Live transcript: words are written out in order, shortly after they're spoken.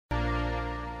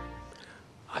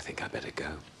I think I better go.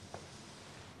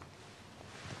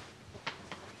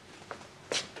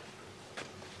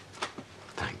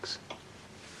 Thanks.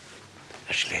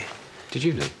 Ashley. Did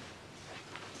you leave?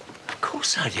 Of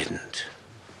course I didn't.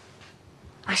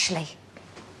 Ashley.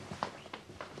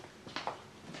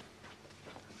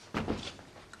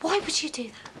 Why would you do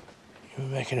that? You were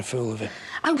making a fool of it.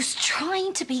 I was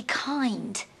trying to be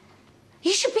kind.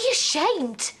 You should be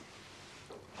ashamed.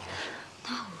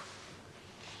 No.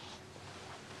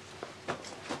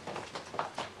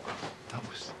 That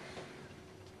was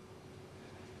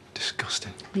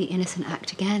disgusting. The innocent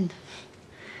act again.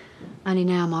 Only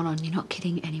now, Moron, you're not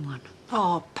kidding anyone.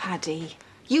 Oh, Paddy.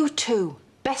 You two,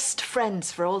 best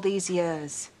friends for all these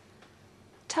years.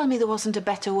 Tell me there wasn't a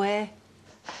better way.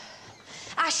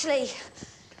 Ashley.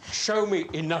 Show me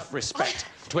enough respect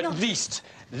to at least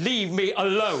leave me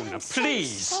alone,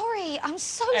 please. So sorry. I'm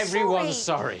so Everyone's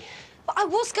sorry. But I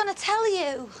was going to tell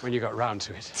you. When you got round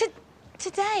to it.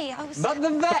 Today, I was... But the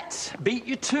vet beat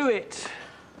you to it.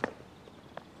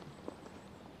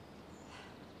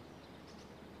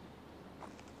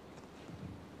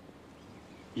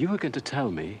 You were going to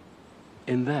tell me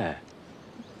in there,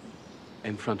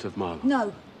 in front of Marlon.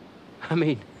 No. I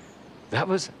mean, that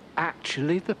was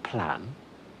actually the plan.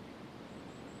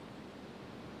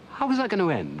 How was that going to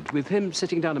end? With him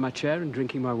sitting down in my chair and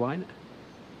drinking my wine?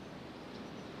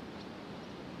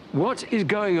 What is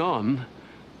going on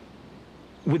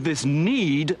with this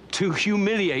need to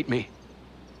humiliate me?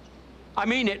 I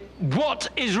mean it. What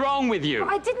is wrong with you?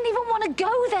 I didn't even want to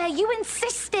go there. You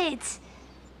insisted.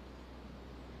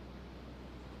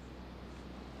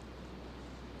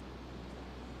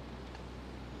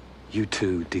 You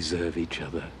two deserve each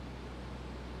other.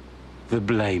 The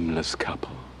blameless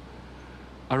couple,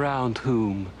 around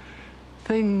whom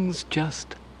things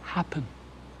just happen.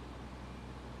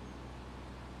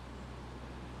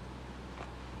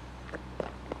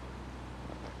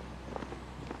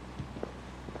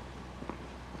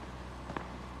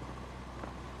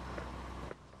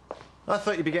 I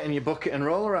thought you'd be getting your bucket and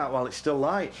roller out while it's still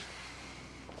light.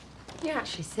 You're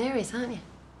actually serious, aren't you?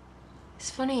 It's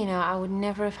funny, you know, I would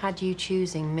never have had you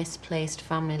choosing misplaced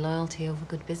family loyalty over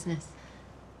good business.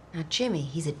 Now, Jimmy,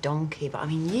 he's a donkey, but I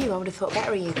mean, I would have thought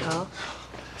better of you, Carl.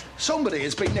 Somebody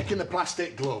has been nicking the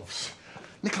plastic gloves.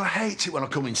 Nicola hates it when I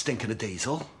come in stinking of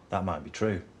diesel. That might be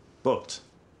true. But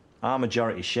our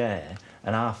majority share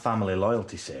and our family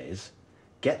loyalty says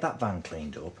get that van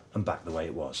cleaned up and back the way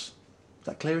it was. Is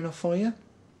that clear enough for you?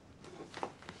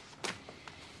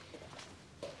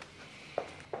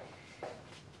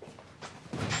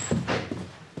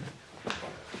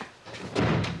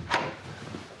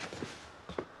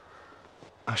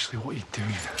 Ashley, what are you doing?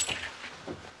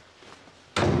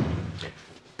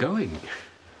 Going?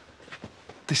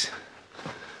 This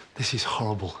is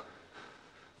horrible.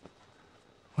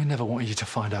 We never wanted you to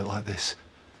find out like this.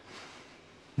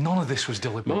 None of this was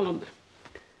deliberate. Marlon,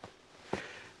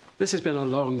 this has been a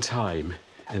long time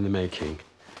in the making.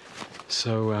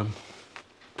 So,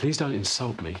 please don't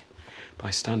insult me by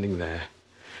standing there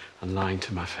and lying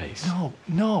to my face.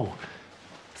 No.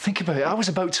 Think about it. I was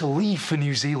about to leave for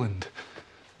New Zealand.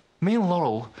 Me and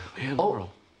Laurel...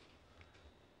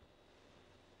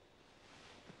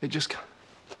 It just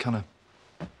kind of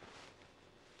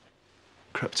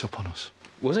crept up on us.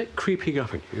 Was it creeping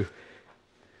up on you?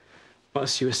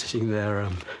 Whilst you were sitting there,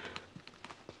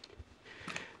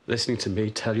 listening to me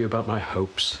tell you about my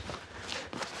hopes.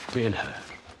 Me and her.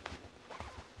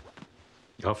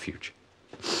 Our future.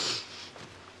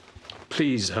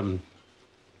 Please,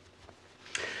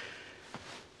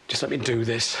 just let me do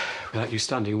this without you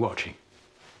standing watching.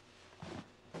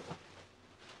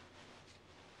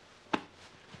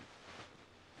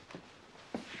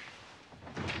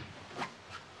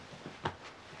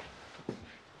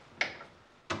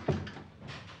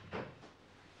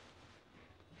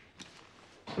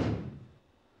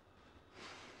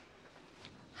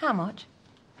 How much?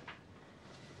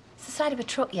 It's the side of a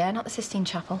truck, yeah, not the Sistine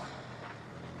Chapel.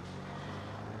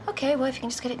 OK, well, if you can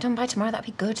just get it done by tomorrow, that'd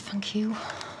be good, thank you.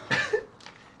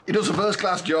 He does a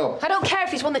first-class job. I don't care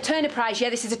if he's won the Turner Prize, yeah,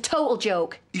 this is a total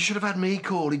joke. You should have had me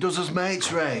call. He does us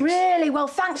mates rates. Really? Well,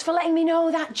 thanks for letting me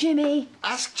know that, Jimmy.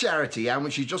 Ask Charity how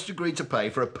much she just agreed to pay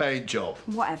for a paid job.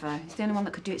 Whatever. He's the only one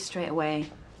that could do it straight away.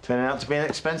 Turning out to be an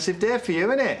expensive day for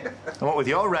you, isn't it? And what with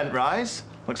your rent rise?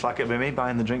 Looks like it'll be me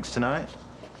buying the drinks tonight.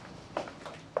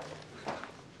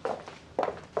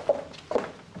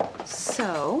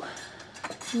 So,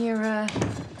 you're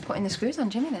putting the screws on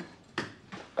Jimmy, then?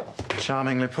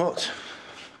 Charmingly put.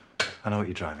 I know what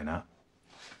you're driving at.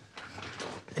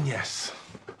 And yes,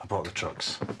 I bought the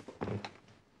trucks.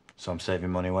 So I'm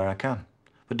saving money where I can.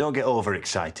 But don't get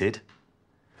overexcited,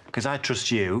 because I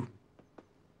trust you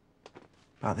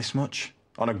about this much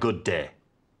on a good day.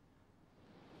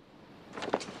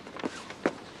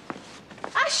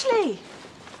 Ashley!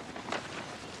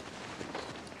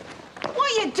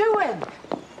 What are you doing?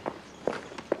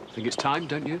 Think it's time,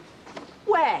 don't you?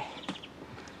 Where?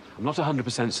 I'm not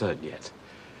 100% certain yet.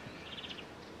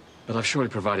 But I've surely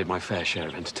provided my fair share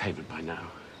of entertainment by now.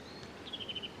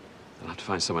 I'll have to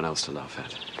find someone else to laugh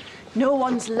at. No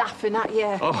one's laughing at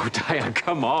you. Oh, Diane,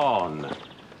 come on.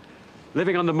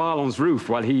 Living under Marlon's roof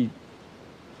while he...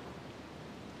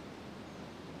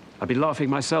 I'd be laughing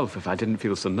myself if I didn't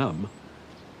feel so numb.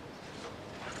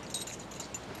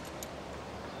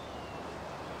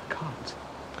 I can't.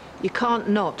 You can't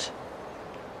not.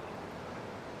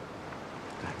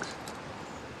 Thanks.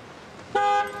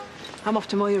 I'm off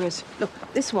to Moira's. Look,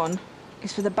 this one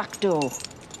is for the back door.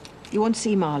 You won't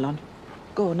see Marlon.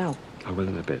 Go now. I will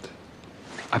in a bit.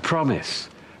 I promise.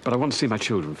 But I want to see my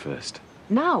children first.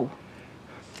 Now?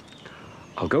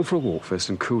 I'll go for a walk first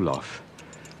and cool off.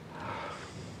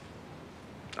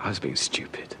 I was being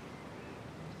stupid.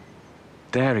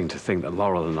 Daring to think that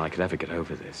Laurel and I could ever get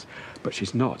over this. But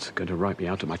she's not going to write me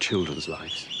out of my children's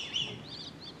lives.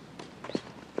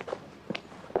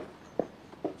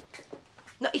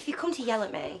 No, if you come to yell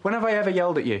at me... When have I ever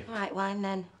yelled at you? All right, whine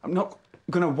then. I'm not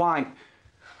gonna whine.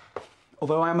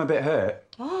 Although I am a bit hurt.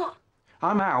 What?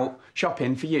 I'm out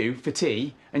shopping for you, for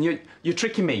tea, and you're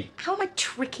tricking me. How am I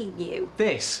tricking you?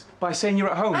 This, by saying you're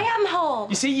at home. I am home.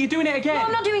 You see, you're doing it again. No,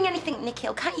 I'm not doing anything,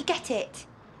 Nikhil. Can't you get it?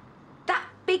 That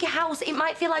big house, it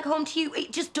might feel like home to you.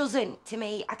 It just doesn't to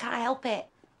me. I can't help it.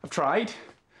 I've tried.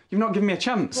 You've not given me a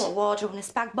chance. What, a wardrobe and a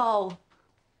spag bowl?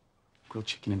 Grilled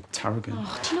chicken and tarragon.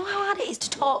 Oh, do you know how hard it is to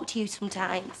talk to you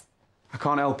sometimes? I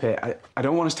can't help it. I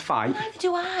don't want us to fight. Neither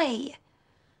do I.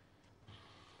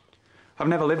 I've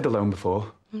never lived alone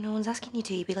before. No one's asking you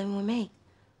to. You'd be living with me.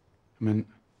 I mean,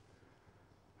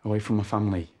 away from my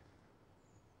family.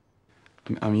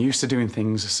 I'm used to doing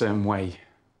things a certain way.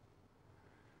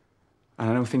 And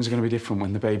I know things are going to be different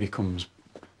when the baby comes.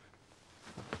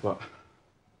 But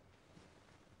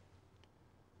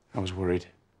I was worried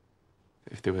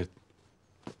if there were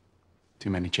too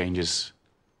many changes.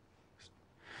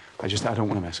 I don't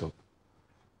want to mess up.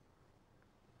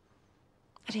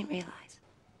 I didn't realise.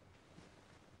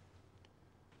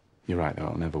 You're right, though.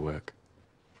 It'll never work.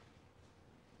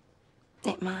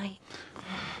 It might.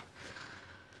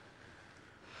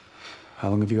 How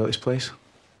long have you got this place?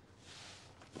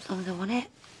 As long as I want it.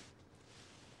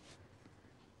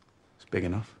 It's big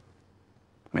enough.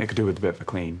 I mean, I could do with a bit of a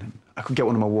clean. I could get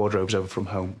one of my wardrobes over from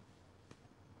home.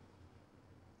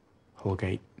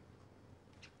 Holgate.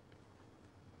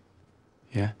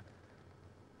 Yeah?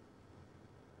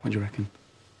 What do you reckon?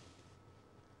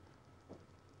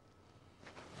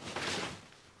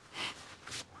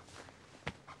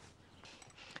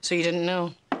 So you didn't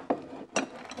know?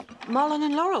 Marlon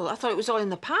and Laurel, I thought it was all in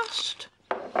the past.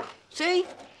 See?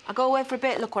 I go away for a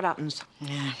bit, look what happens.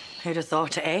 Yeah, who'd have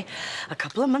thought it, eh? A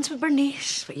couple of months with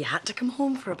Bernice, but you had to come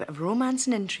home for a bit of romance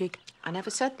and intrigue. I never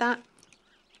said that.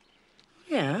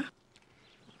 Yeah?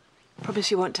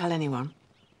 Promise you won't tell anyone.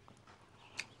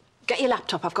 Get your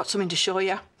laptop, I've got something to show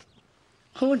you.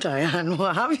 Oh, Diane,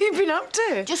 what have you been up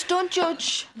to? Just don't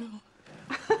judge. No.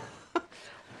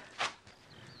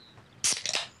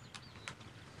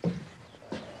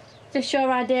 This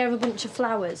your idea of a bunch of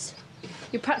flowers?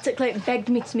 You practically begged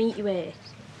me to meet you here.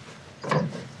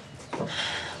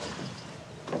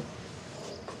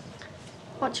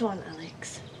 What do you want,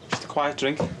 Alex? Just a quiet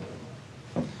drink.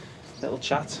 Little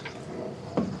chat.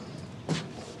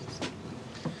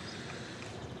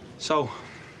 So,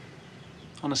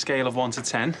 on a scale of 1 to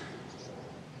 10,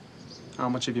 how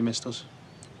much have you missed us?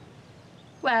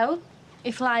 Well,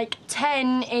 if like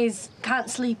 10 is can't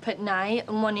sleep at night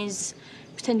and 1 is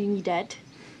pretending you're dead,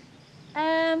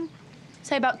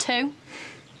 say about 2.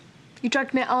 You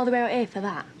dragged me all the way out here for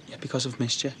that. Yeah, because I've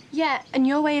missed you. Yeah, and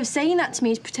your way of saying that to me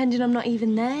is pretending I'm not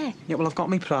even there. Yeah, well, I've got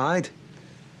me pride.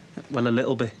 Well, a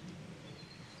little bit.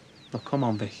 Look, come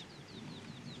on, Vic.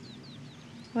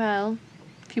 Well,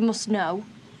 if you must know,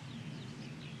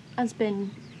 has been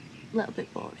a little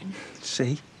bit boring.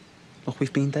 See? Look,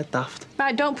 we've been dead daft.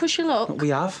 Right, don't push your luck. Look, we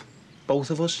have. Both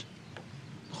of us.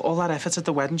 Look, all that effort at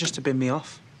the wedding just to bin me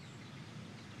off.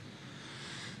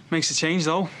 Makes a change,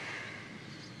 though.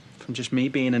 From just me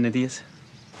being an idiot.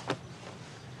 Oh,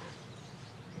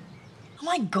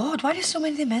 my God, why do so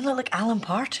many of the men look like Alan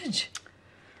Partridge?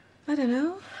 I don't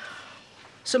know.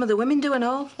 Some of the women do and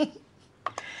all.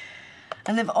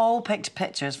 And they've all picked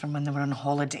pictures from when they were on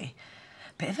holiday.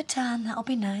 Bit of a tan, that'll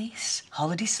be nice.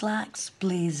 Holiday slacks,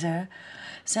 blazer.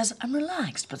 Says I'm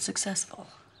relaxed but successful.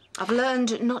 I've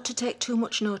learned not to take too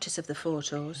much notice of the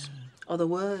photos or the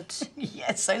words. Yeah,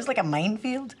 it sounds like a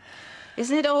minefield.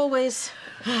 Isn't it always?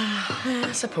 I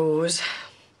suppose.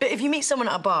 But if you meet someone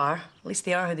at a bar, at least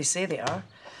they are who they say they are.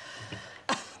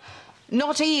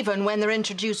 Not even when they're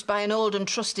introduced by an old and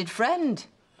trusted friend.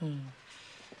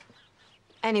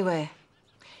 Anyway,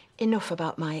 enough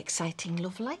about my exciting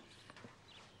love life.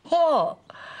 What?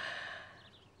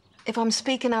 If I'm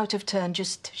speaking out of turn,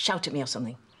 just shout at me or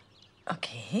something.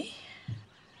 Okay.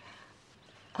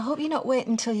 I hope you're not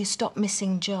waiting until you stop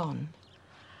missing John.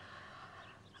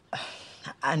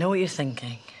 I know what you're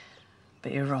thinking,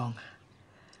 but you're wrong.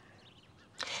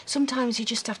 Sometimes you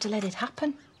just have to let it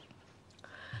happen.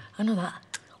 I know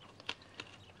that.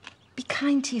 Be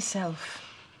kind to yourself.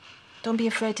 Don't be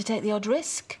afraid to take the odd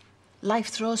risk. Life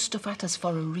throws stuff at us for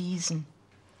a reason.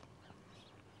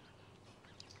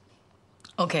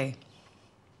 Okay.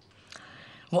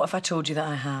 What if I told you that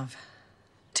I have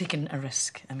taken a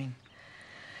risk? I mean...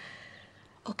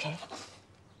 Okay.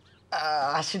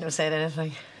 I shouldn't have said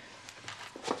anything.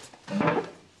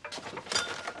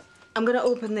 I'm going to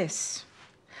open this.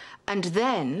 And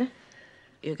then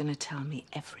you're going to tell me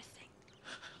everything.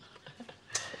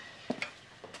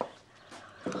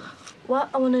 What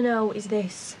I want to know is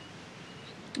this.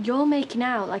 You're making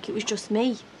out like it was just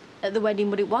me at the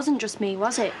wedding, but it wasn't just me,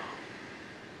 was it?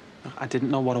 I didn't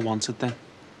know what I wanted then.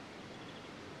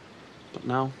 But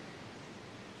now,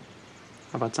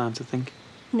 I've had time to think.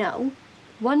 No.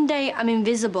 One day I'm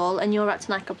invisible and you're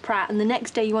acting like a prat, and the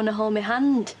next day you want to hold my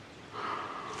hand.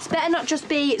 It's better not just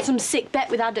be some sick bet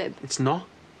with Adam. It's not.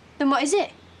 Then what is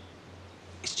it?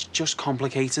 It's just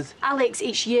complicated. Alex,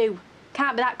 it's you.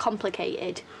 Can't be that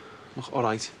complicated. Look, all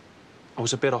right. I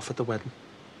was a bit off at the wedding,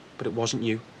 but it wasn't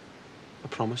you. I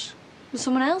promise. Was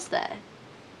someone else there?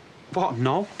 What?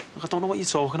 No. I don't know what you're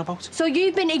talking about. So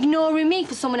you've been ignoring me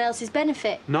for someone else's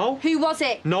benefit? No. Who was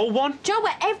it? No one. Do you know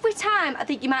what? Every time I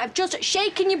think you might have just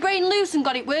shaken your brain loose and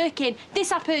got it working,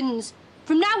 this happens.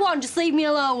 From now on, just leave me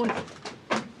alone.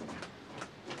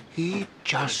 He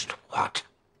just what?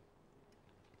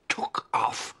 Took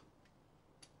off.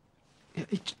 Yeah,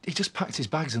 he just packed his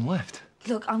bags and left.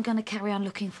 Look, I'm going to carry on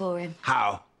looking for him.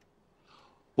 How?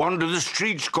 Wander the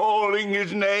streets calling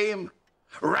his name?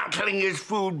 Rattling his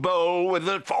food bowl with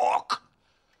a fork?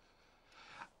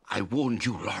 I warned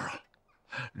you, Laura.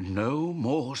 No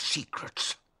more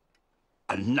secrets.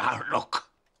 And now look.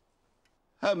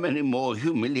 How many more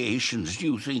humiliations do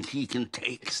you think he can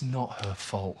take? It's not her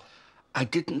fault. I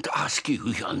didn't ask you,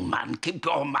 young man. Keep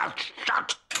your mouth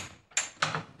shut.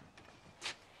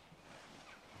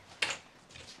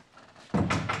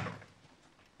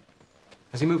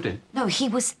 Has he moved in? No, he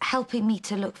was helping me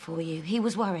to look for you. He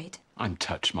was worried. I'm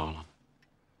touched, Marlon.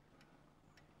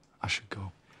 I should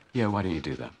go. Yeah, why don't you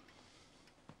do that?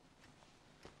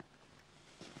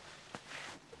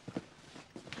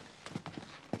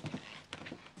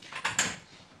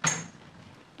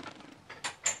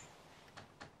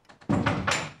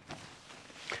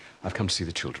 I've come to see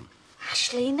the children.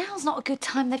 Ashley, now's not a good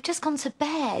time. They've just gone to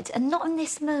bed and not in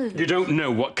this mood. You don't know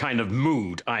what kind of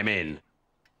mood I'm in.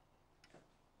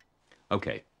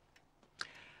 OK.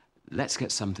 Let's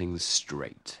get something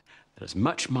straight. They're as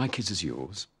much my kids as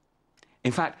yours.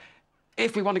 In fact,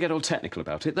 if we want to get all technical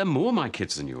about it, they're more my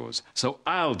kids than yours. So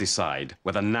I'll decide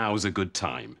whether now's a good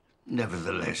time.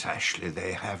 Nevertheless, Ashley,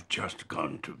 they have just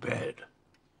gone to bed.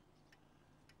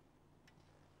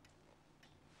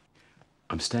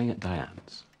 I'm staying at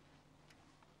Diane's.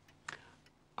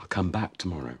 I'll come back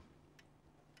tomorrow.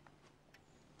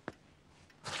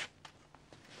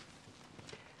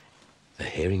 They're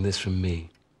hearing this from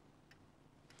me.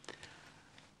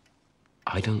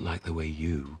 I don't like the way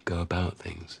you go about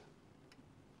things.